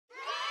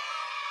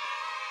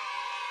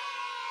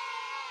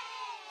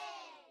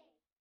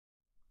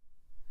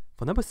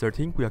For number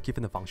 13, we are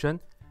given a function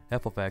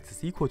f of x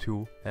is equal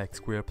to x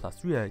squared plus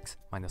 3x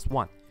minus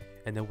 1,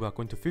 and then we are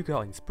going to figure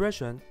out an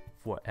expression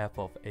for f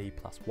of a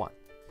plus 1.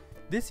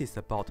 This is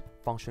about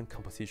function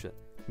composition,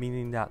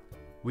 meaning that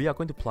we are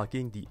going to plug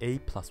in the a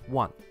plus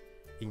 1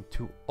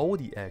 into all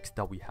the x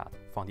that we had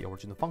from the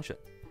original function.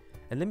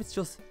 And let me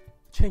just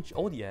change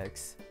all the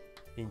x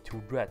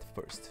into red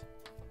first.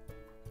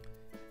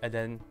 And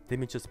then let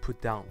me just put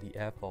down the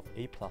f of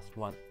a plus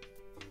 1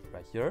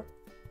 right here.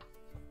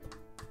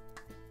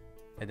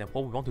 And then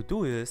what we want to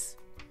do is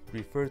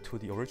refer to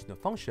the original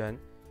function.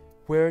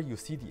 Where you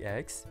see the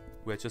x,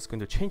 we're just going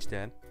to change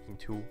them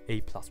into a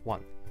plus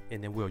 1,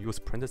 and then we'll use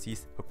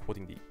parentheses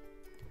accordingly.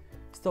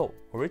 So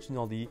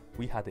originally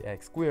we had the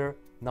x squared,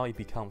 now it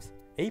becomes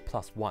a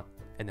plus 1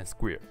 and then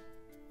square.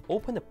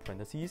 Open the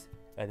parentheses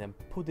and then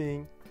put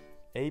in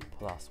a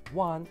plus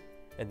 1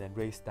 and then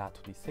raise that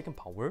to the second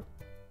power.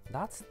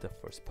 That's the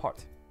first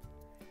part.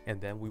 And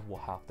then we will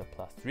have the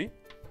plus 3.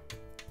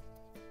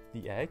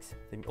 The x,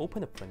 let me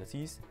open the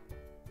parentheses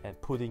and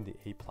put in the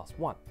a plus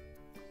 1.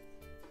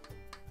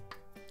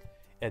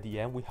 At the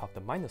end, we have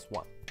the minus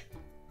 1.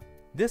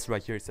 This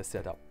right here is the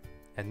setup.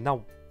 And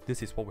now,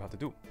 this is what we have to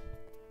do.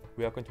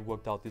 We are going to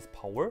work out this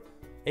power,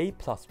 a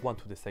plus 1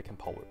 to the second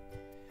power.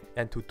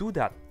 And to do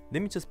that,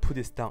 let me just put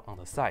this down on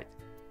the side.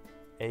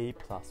 A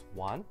plus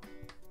 1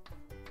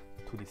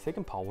 to the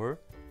second power.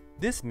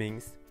 This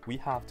means we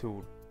have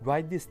to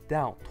write this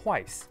down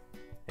twice.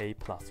 A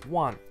plus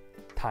 1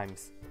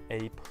 times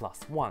a plus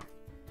 1.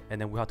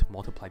 And then we have to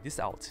multiply this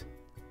out.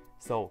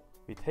 So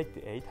we take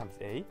the a times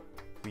a,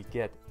 we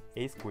get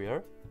a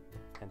squared,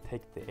 and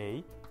take the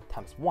a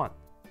times 1,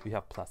 we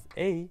have plus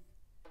a.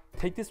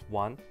 Take this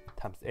 1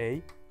 times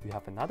a, we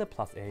have another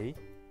plus a,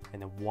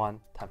 and then 1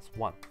 times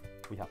 1,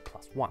 we have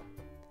plus 1.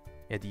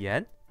 At the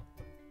end,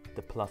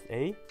 the plus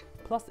a,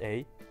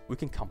 we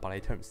can combine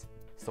terms.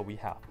 So we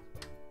have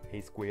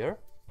a squared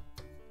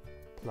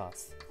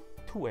plus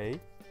 2a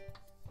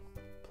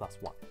plus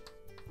 1.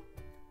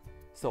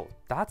 So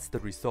that's the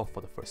result for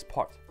the first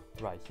part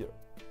right here.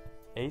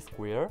 A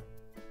squared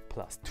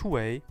plus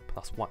 2a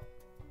plus 1.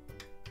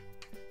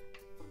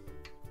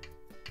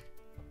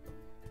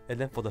 And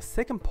then for the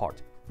second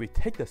part, we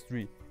take the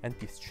 3 and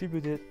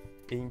distribute it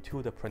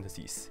into the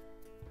parentheses.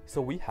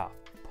 So we have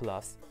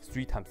plus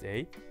 3 times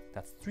a,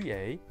 that's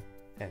 3a,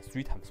 and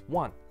 3 times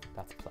 1,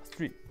 that's plus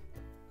 3.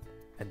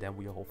 And then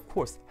we of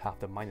course have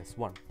the minus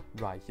 1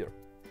 right here.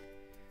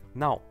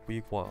 Now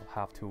we will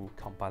have to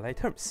combine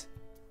terms.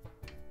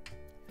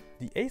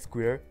 The a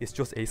squared is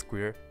just a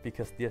squared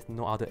because there's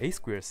no other a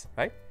squares,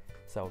 right?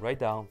 So write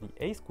down the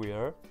a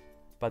squared,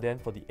 but then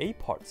for the a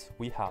parts,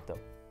 we have the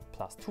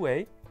plus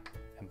 2a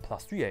and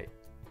plus 3a.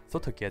 So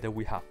together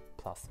we have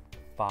plus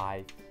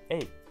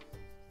 5a.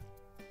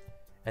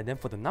 And then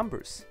for the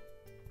numbers,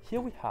 here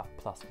we have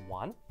plus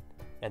 1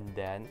 and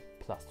then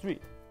plus 3.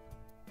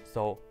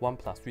 So 1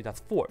 plus 3, that's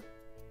 4.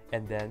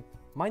 And then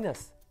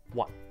minus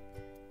 1.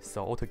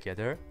 So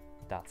altogether,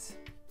 that's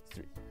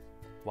 3.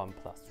 1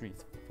 plus 3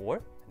 is 4,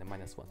 and then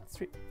minus 1, that's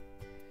 3.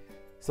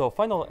 So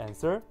final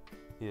answer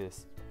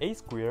is a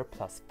squared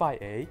plus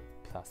 5a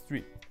plus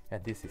 3.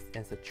 And this is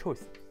answer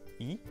choice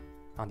E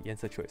on the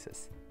answer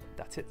choices.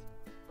 That's it.